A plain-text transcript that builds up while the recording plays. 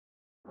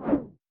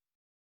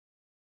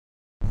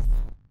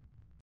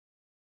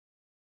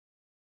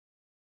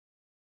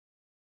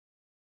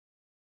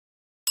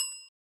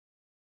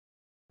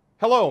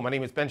Hello, my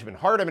name is Benjamin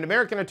Hart. I'm an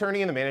American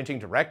attorney and the Managing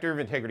Director of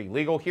Integrity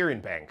Legal here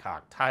in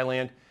Bangkok,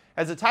 Thailand.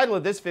 As the title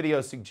of this video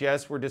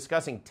suggests, we're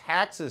discussing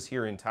taxes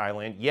here in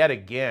Thailand yet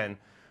again.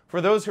 For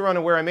those who are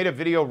unaware, I made a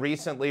video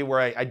recently where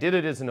I did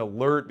it as an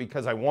alert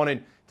because I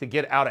wanted to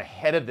get out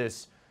ahead of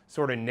this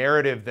sort of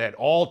narrative that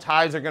all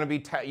Thais are going to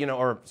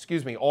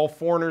be, all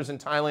foreigners in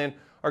Thailand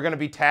are going to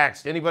be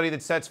taxed. Anybody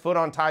that sets foot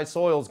on Thai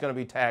soil is going to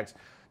be taxed.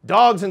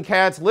 Dogs and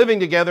cats living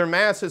together,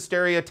 mass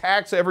hysteria,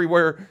 tax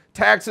everywhere,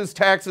 taxes,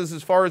 taxes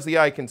as far as the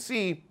eye can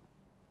see.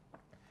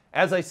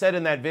 As I said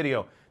in that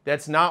video,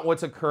 that's not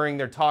what's occurring.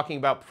 They're talking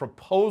about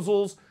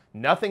proposals.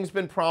 Nothing's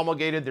been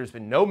promulgated. There's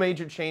been no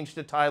major change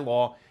to Thai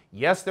law.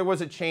 Yes, there was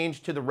a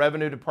change to the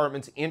Revenue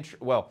Department's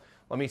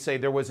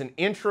there was an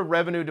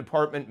intra-Revenue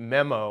Department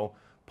memo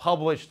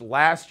published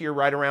last year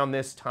right around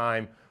this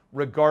time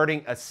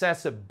regarding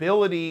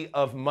accessibility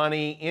of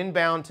money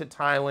inbound to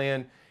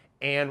Thailand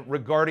and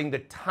regarding the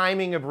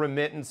timing of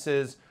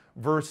remittances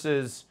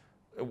versus,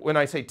 when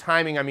I say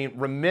timing, I mean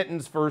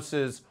remittance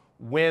versus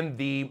when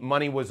the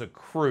money was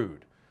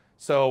accrued.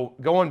 So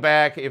going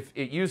back, if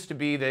it used to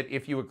be that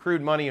if you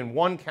accrued money in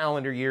one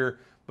calendar year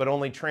but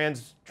only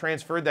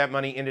transferred that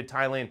money into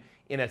Thailand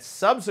in a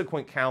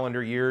subsequent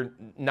calendar year,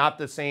 not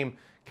the same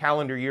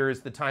calendar year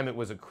as the time it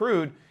was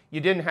accrued, you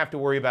didn't have to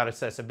worry about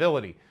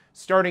accessibility.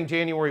 Starting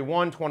January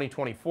 1,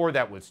 2024,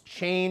 that was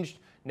changed.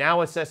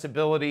 Now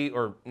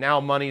now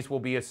monies will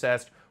be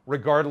assessed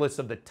regardless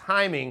of the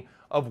timing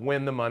of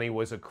when the money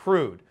was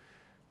accrued.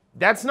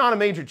 That's not a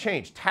major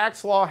change.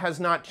 Tax law has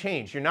not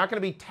changed. You're not going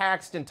to be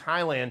taxed in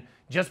Thailand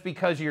just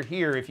because you're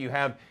here if you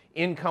have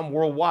income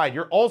worldwide.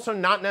 You're also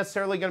not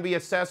necessarily going to be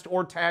assessed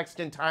or taxed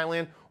in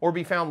Thailand or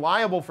be found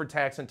liable for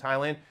tax in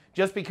Thailand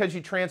just because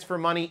you transfer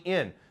money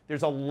in.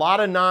 There's a lot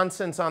of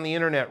nonsense on the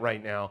internet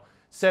right now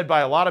said by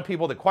a lot of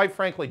people that quite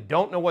frankly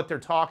don't know what they're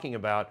talking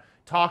about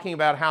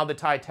how the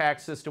Thai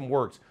tax system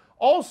works.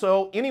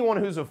 Also, anyone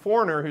who's a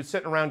foreigner who's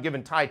sitting around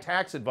giving Thai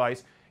tax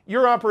advice,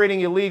 you're operating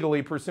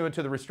illegally pursuant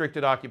to the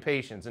restricted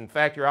occupations. In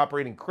fact, you're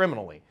operating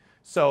criminally.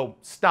 So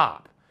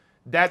stop.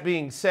 That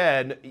being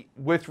said,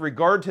 with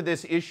regard to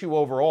this issue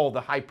overall,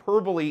 the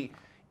hyperbole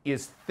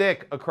is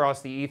thick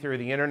across the ether of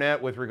the internet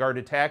with regard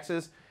to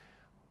taxes.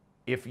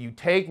 If you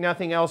take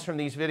nothing else from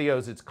these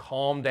videos, it's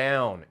calm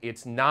down.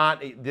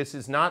 This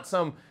is not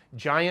some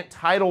giant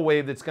tidal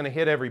wave that's going to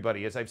hit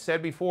everybody. As I've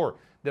said before,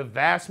 the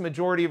vast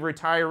majority of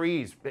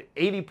retirees,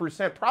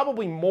 80%,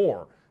 probably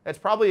more, that's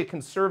probably a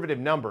conservative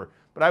number,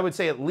 but I would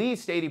say at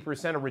least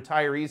 80% of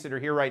retirees that are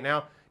here right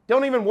now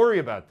don't even worry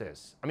about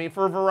this. I mean,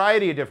 for a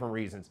variety of different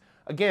reasons.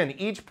 Again,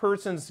 each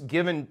person's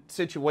given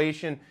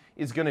situation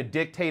is going to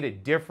dictate a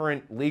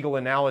different legal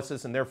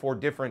analysis and therefore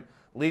different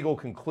legal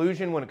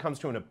conclusion when it comes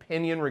to an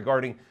opinion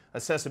regarding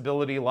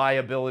accessibility,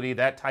 liability,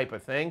 that type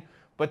of thing.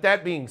 But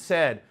that being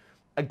said,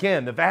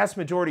 again, the vast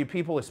majority of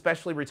people,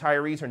 especially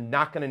retirees, are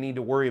not going to need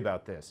to worry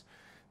about this.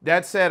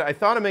 That said, I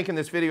thought of making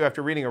this video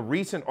after reading a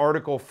recent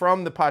article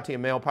from the Pattaya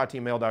Mail,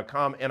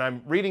 pattayamail.com, and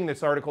I'm reading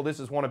this article. This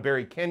is one of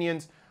Barry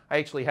Kenyon's. I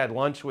actually had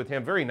lunch with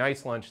him, very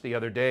nice lunch the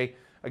other day.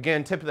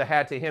 Again, tip of the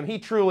hat to him. He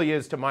truly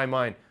is, to my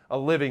mind, a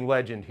living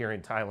legend here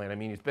in Thailand. I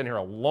mean, he's been here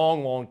a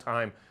long, long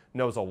time,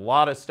 knows a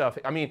lot of stuff.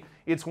 I mean,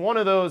 it's one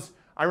of those,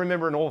 I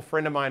remember an old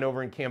friend of mine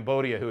over in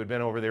Cambodia who had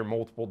been over there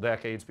multiple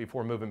decades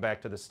before moving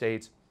back to the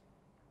States,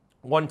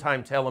 one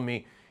time telling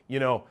me, you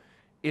know,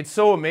 it's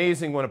so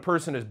amazing when a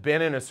person has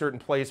been in a certain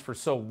place for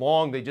so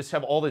long, they just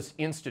have all this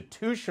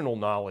institutional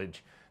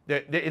knowledge.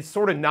 That it's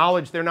sort of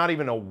knowledge they're not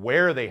even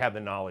aware they have the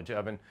knowledge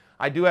of. And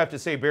I do have to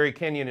say Barry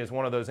Kenyon is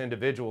one of those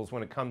individuals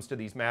when it comes to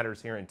these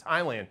matters here in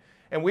Thailand.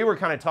 And we were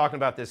kind of talking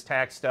about this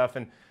tax stuff,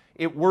 and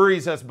it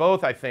worries us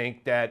both, I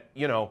think, that,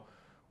 you know,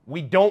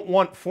 we don't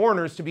want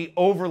foreigners to be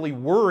overly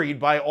worried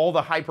by all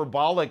the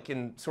hyperbolic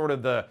and sort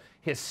of the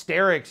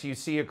hysterics you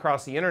see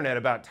across the internet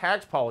about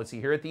tax policy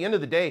here. At the end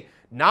of the day,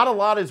 not a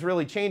lot is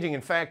really changing.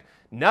 In fact,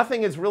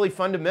 nothing has really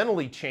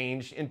fundamentally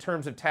changed in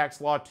terms of tax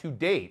law to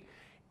date.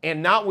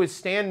 And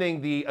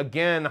notwithstanding the,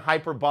 again,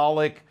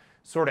 hyperbolic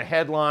sort of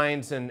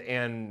headlines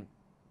and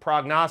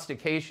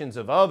prognostications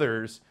of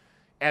others,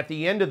 at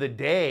the end of the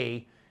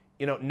day,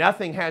 you know,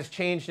 nothing has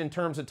changed in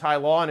terms of Thai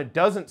law, and it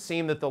doesn't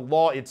seem that the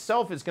law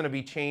itself is going to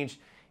be changed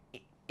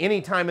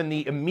anytime in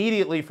the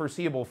immediately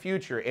foreseeable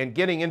future. And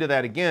getting into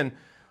that again,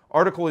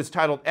 article is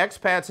titled,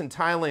 "Expats in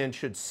Thailand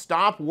Should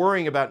Stop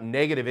Worrying About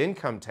Negative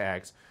Income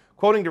Tax."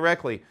 Quoting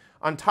directly,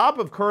 "On top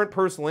of current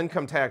personal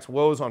income tax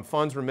woes on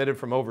funds remitted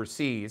from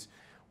overseas,"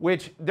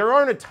 which there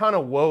aren't a ton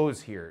of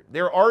woes here.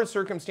 There are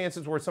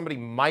circumstances where somebody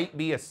might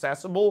be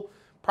accessible,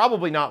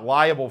 probably not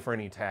liable for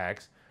any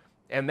tax.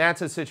 And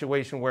that's a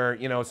situation where,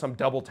 you know, some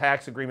double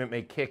tax agreement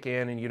may kick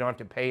in and you don't have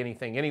to pay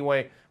anything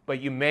anyway,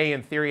 but you may,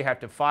 in theory, have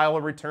to file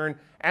a return.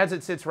 As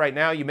it sits right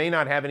now, you may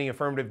not have any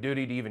affirmative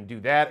duty to even do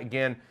that.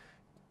 Again,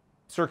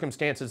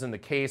 circumstances in the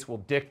case will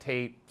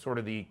dictate sort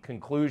of the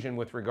conclusion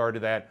with regard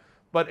to that.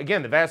 But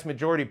again, the vast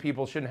majority of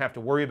people shouldn't have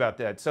to worry about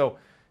that. So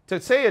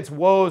to say it's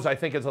woes, I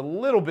think, is a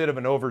little bit of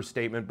an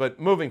overstatement. But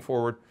moving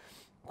forward,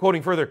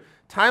 Quoting further,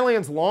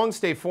 Thailand's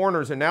long-stay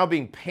foreigners are now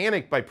being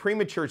panicked by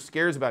premature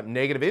scares about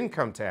negative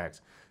income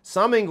tax.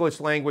 Some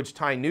English language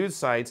Thai news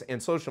sites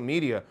and social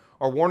media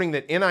are warning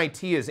that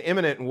NIT is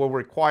imminent and will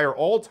require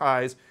all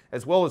Thais,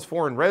 as well as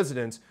foreign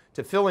residents,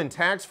 to fill in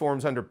tax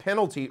forms under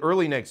penalty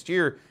early next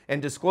year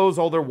and disclose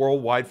all their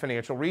worldwide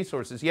financial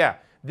resources. Yeah,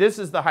 this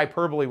is the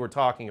hyperbole we're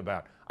talking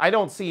about. I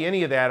don't see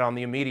any of that on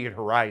the immediate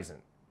horizon.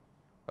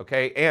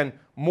 Okay, and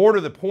more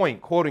to the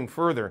point, quoting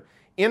further,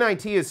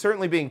 NIT is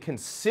certainly being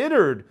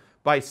considered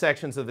by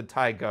sections of the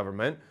Thai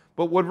government,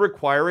 but would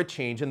require a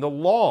change in the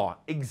law.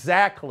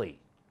 Exactly.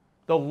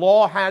 The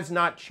law has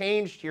not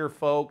changed here,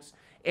 folks,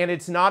 and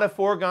it's not a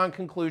foregone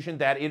conclusion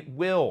that it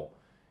will.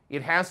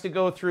 It has to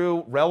go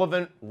through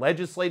relevant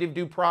legislative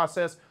due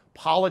process.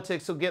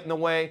 Politics will get in the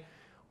way.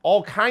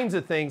 All kinds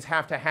of things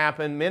have to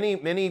happen.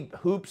 Many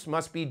hoops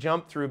must be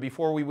jumped through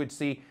before we would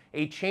see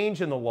a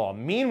change in the law.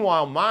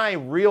 Meanwhile, my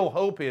real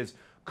hope is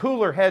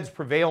cooler heads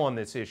prevail on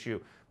this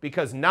issue,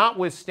 because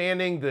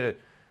notwithstanding the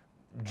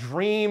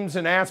dreams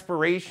and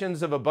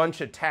aspirations of a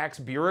bunch of tax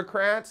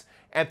bureaucrats,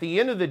 at the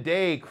end of the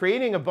day,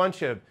 creating a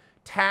bunch of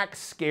tax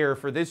scare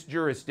for this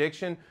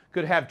jurisdiction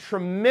could have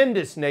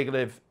tremendous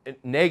negative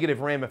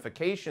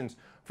ramifications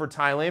for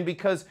Thailand,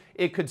 because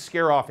it could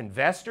scare off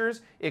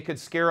investors, it could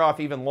scare off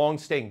even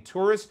long-staying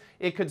tourists,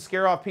 it could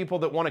scare off people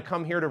that want to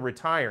come here to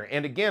retire.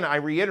 And again, I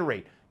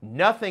reiterate,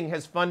 nothing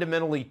has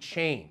fundamentally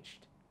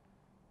changed.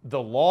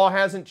 The law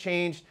hasn't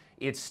changed.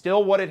 It's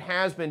still what it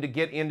has been to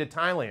get into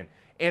Thailand.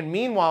 And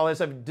meanwhile,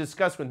 as I've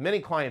discussed with many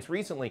clients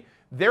recently,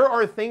 there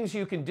are things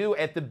you can do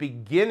at the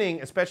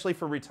beginning, especially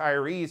for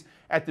retirees,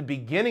 at the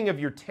beginning of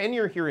your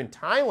tenure here in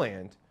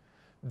Thailand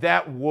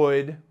that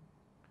will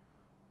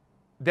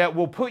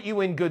put you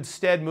in good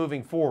stead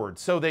moving forward,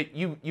 so that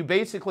you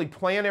basically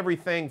plan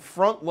everything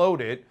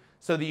front-loaded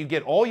so that you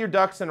get all your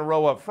ducks in a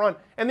row up front,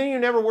 and then you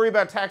never worry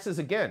about taxes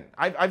again.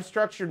 I've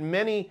structured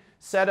many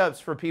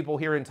setups for people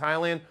here in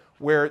Thailand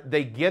where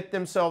they get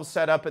themselves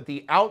set up at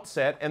the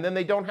outset, and then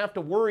they don't have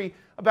to worry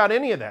about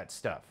any of that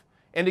stuff.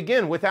 And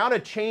again, without a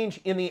change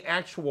in the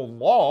actual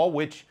law,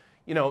 which,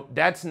 you know,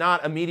 that's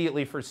not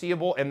immediately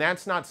foreseeable, and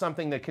that's not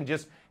something that can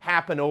just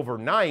happen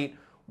overnight,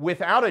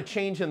 without a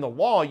change in the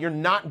law, you're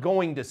not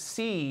going to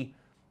see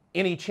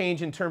any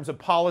change in terms of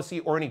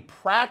policy or any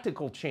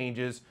practical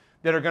changes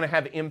that are going to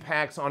have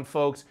impacts on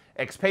folks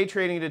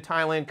expatriating to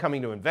Thailand,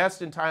 coming to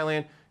invest in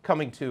Thailand,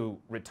 coming to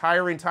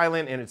retire in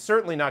Thailand, and it's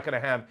certainly not going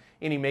to have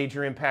any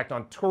major impact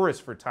on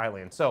tourists for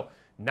Thailand. So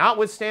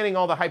notwithstanding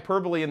all the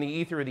hyperbole in the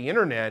ether of the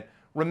internet,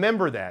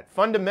 remember that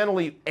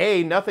fundamentally,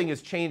 A, nothing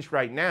has changed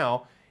right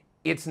now.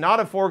 It's not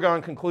a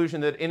foregone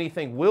conclusion that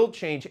anything will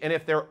change, and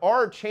if there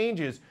are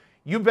changes,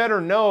 you better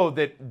know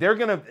that they're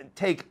going to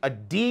take a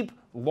deep,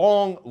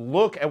 long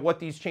look at what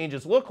these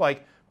changes look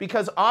like,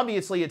 because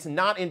obviously it's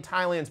not in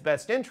Thailand's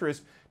best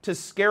interest to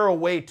scare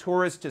away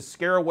tourists, to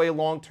scare away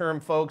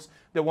long-term folks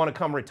that want to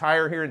come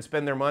retire here and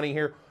spend their money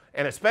here,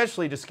 and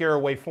especially to scare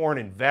away foreign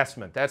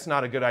investment. That's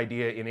not a good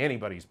idea in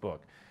anybody's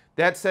book.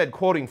 That said,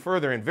 quoting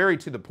further, and very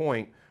to the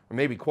point, or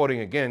maybe quoting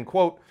again,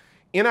 quote,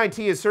 NIT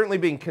is certainly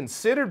being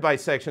considered by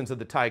sections of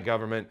the Thai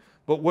government,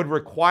 but would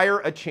require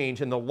a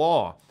change in the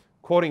law.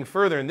 Quoting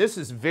further, and this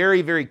is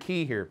very, very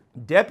key here,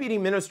 Deputy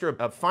Minister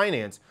of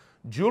Finance,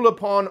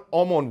 Julapon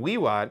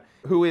Omonwiwat,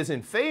 who is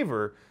in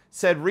favor,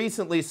 said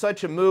recently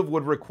such a move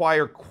would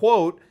require,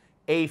 quote,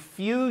 a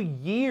few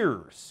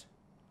years,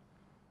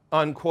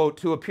 unquote,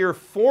 to appear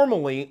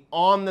formally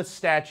on the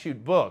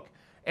statute book.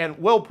 And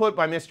well put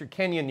by Mr.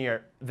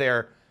 Kenyon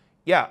there,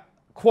 yeah,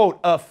 quote,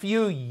 a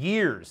few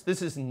years.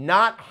 This is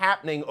not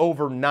happening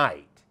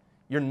overnight.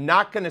 You're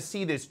not going to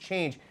see this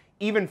change,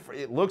 even,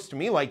 it looks to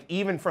me like,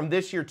 even from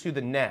this year to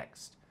the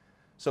next.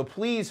 So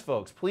please,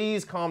 folks,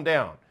 please calm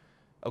down.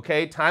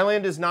 Okay,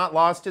 Thailand has not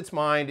lost its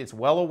mind. It's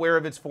well aware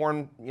of its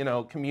foreign,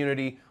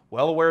 community,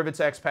 well aware of its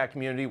expat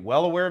community,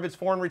 well aware of its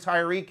foreign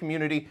retiree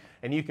community,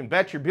 and you can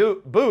bet your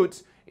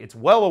boots it's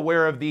well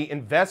aware of the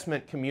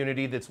investment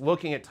community that's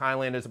looking at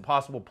Thailand as a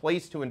possible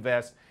place to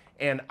invest,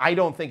 and I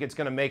don't think it's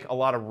going to make a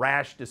lot of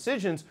rash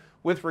decisions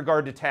with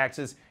regard to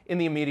taxes in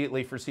the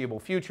immediately foreseeable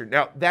future.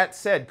 Now, that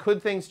said,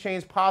 could things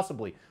change?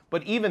 Possibly.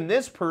 But even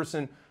this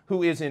person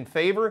who is in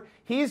favor,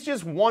 he's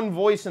just one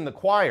voice in the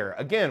choir.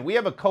 Again, we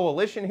have a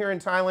coalition here in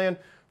Thailand.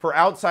 For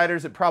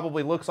outsiders, it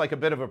probably looks like a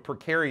bit of a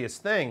precarious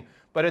thing.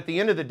 But at the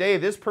end of the day,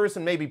 this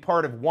person may be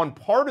part of one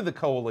part of the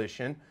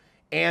coalition,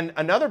 and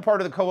another part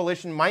of the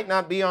coalition might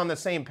not be on the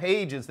same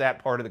page as that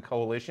part of the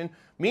coalition.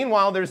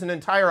 Meanwhile, there's an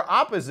entire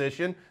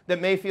opposition that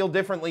may feel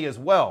differently as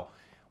well.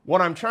 What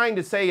I'm trying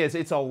to say is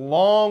it's a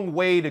long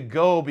way to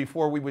go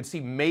before we would see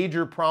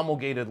major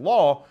promulgated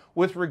law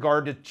with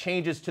regard to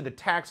changes to the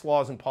tax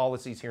laws and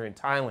policies here in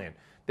Thailand.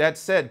 That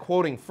said,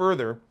 quoting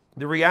further,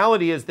 the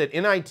reality is that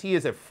NIT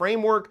is a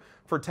framework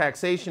for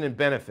taxation and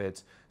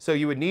benefits, so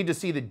you would need to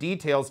see the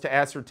details to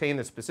ascertain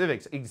the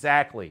specifics.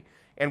 Exactly.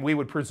 And we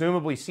would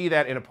presumably see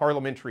that in a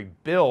parliamentary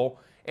bill,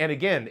 And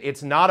again,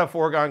 it's not a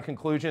foregone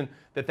conclusion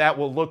that that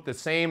will look the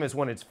same as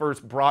when it's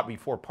first brought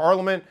before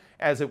Parliament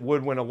as it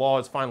would when a law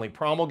is finally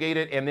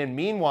promulgated. And then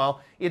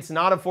meanwhile, it's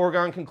not a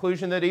foregone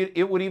conclusion that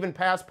it would even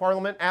pass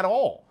Parliament at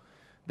all.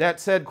 That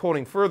said,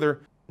 quoting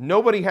further,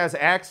 nobody has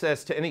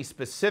access to any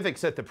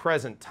specifics at the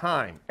present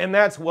time. And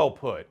that's well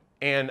put.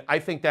 And I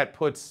think that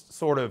puts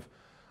sort of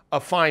a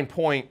fine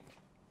point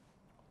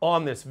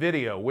on this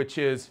video, which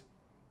is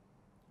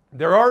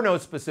there are no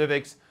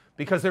specifics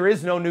because there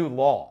is no new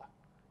law.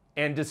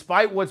 And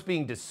despite what's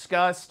being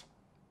discussed,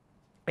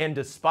 and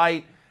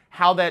despite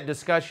how that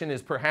discussion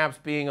is perhaps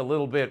being a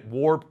little bit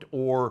warped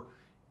or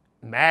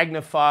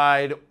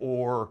magnified,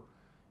 or,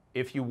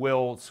 if you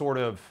will, sort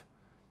of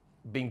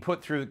being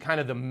put through kind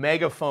of the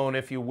megaphone,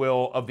 if you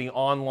will, of the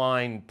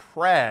online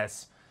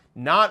press,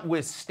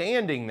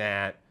 notwithstanding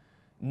that,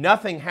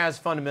 nothing has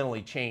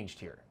fundamentally changed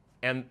here.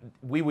 And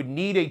we would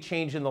need a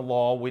change in the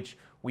law, which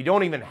we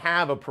don't even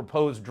have a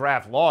proposed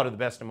draft law to the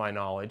best of my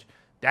knowledge.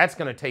 That's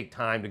going to take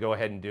time to go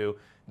ahead and do.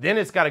 Then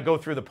it's got to go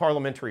through the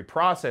parliamentary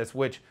process,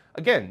 which,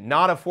 again,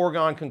 not a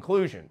foregone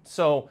conclusion.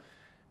 So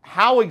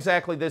how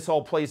exactly this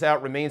all plays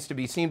out remains to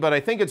be seen, but I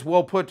think it's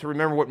well put to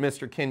remember what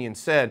Mr. Kenyon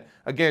said.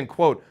 Again,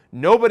 quote,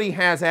 nobody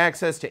has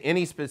access to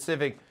any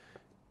specifics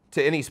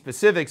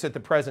at the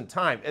present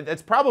time. And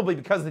that's probably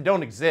because they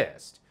don't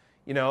exist.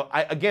 You know,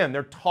 again,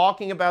 they're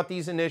talking about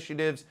these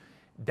initiatives.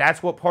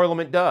 That's what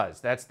Parliament does.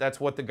 That's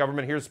what the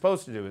government here is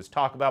supposed to do, is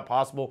talk about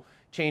possible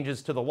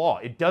changes to the law.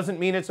 It doesn't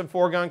mean it's a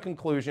foregone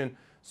conclusion.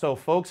 So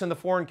folks in the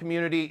foreign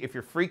community, if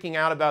you're freaking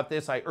out about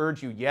this, I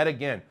urge you yet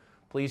again,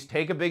 please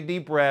take a big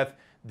deep breath.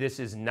 This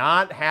is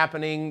not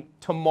happening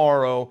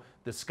tomorrow.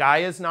 The sky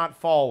is not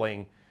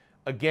falling.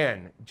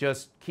 Again,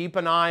 just keep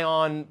an eye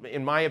on,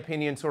 in my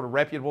opinion, sort of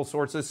reputable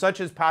sources such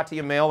as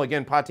Patia Mail.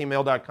 Again,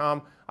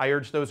 patiamail.com. I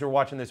urge those who are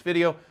watching this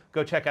video,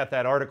 go check out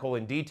that article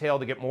in detail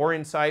to get more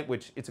insight,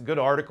 which it's a good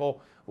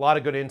article, a lot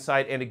of good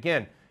insight. And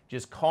again,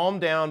 just calm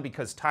down,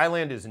 because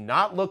Thailand is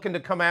not looking to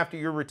come after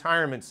your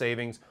retirement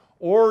savings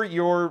or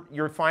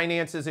your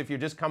finances if you're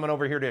just coming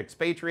over here to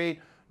expatriate,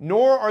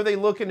 nor are they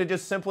looking to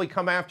just simply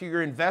come after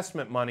your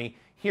investment money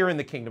here in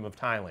the Kingdom of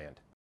Thailand.